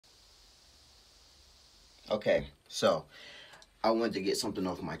Okay, so I wanted to get something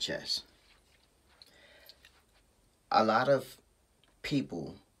off my chest. A lot of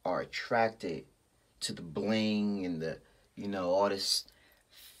people are attracted to the bling and all this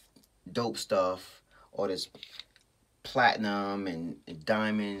dope stuff, all this platinum and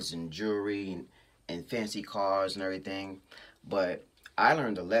diamonds and jewelry and fancy cars and everything. But I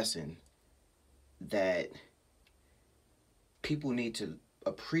learned a lesson that people need to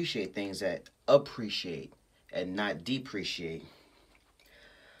appreciate things that appreciate and not depreciate.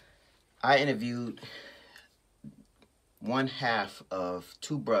 I interviewed one half of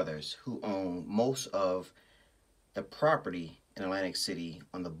two brothers who own most of the property in Atlantic City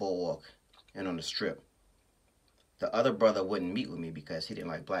on the boardwalk and on the strip. The other brother wouldn't meet with me because he didn't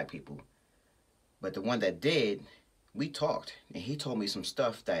like black people. But the one that did, we talked, and he told me some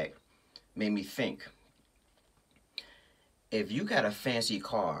stuff that made me think. If you got a fancy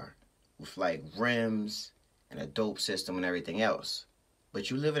car with like rims and a dope system and everything else, but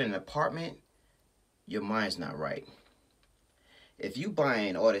you live in an apartment, your mind's not right. If you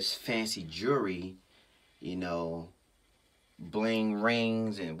buying all this fancy jewelry, bling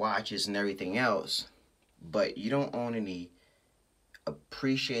rings and watches and everything else, but you don't own any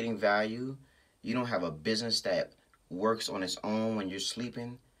appreciating value, you don't have a business that works on its own when you're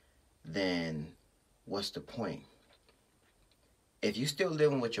sleeping, then what's the point? If you still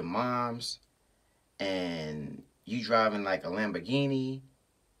living with your moms and you driving like a Lamborghini,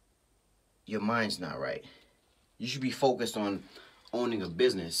 your mind's not right. You should be focused on owning a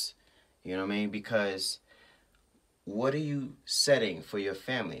business, you know what I mean? Because what are you setting for your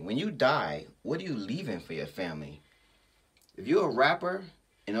family? When you die, what are you leaving for your family? If you're a rapper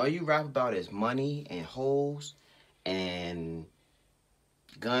and all you rap about is money and hoes and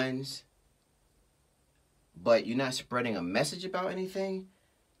guns, but you're not spreading a message about anything,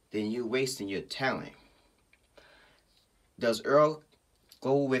 then you're wasting your talent. Does Earl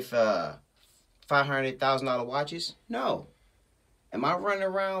go with $500,000 watches? No. Am I running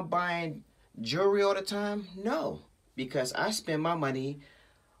around buying jewelry all the time? No. Because I spend my money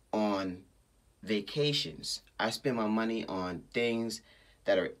on vacations. I spend my money on things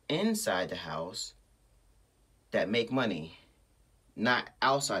that are inside the house that make money, not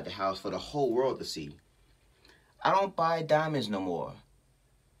outside the house for the whole world to see. I don't buy diamonds no more.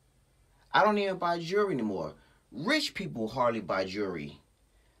 I don't even buy jewelry anymore. Rich people hardly buy jewelry.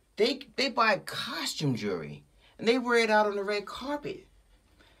 They buy costume jewelry and they wear it out on the red carpet.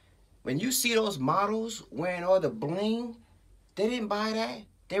 When you see those models wearing all the bling, they didn't buy that.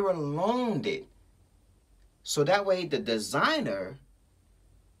 They were loaned it. So that way the designer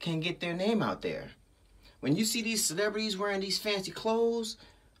can get their name out there. When you see these celebrities wearing these fancy clothes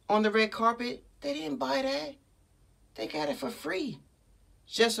on the red carpet, they didn't buy that. They got it for free.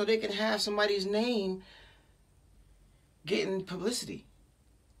 Just so they can have somebody's name getting publicity.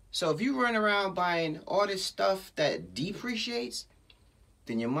 So if you run around buying all this stuff that depreciates,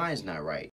 then your mind's not right.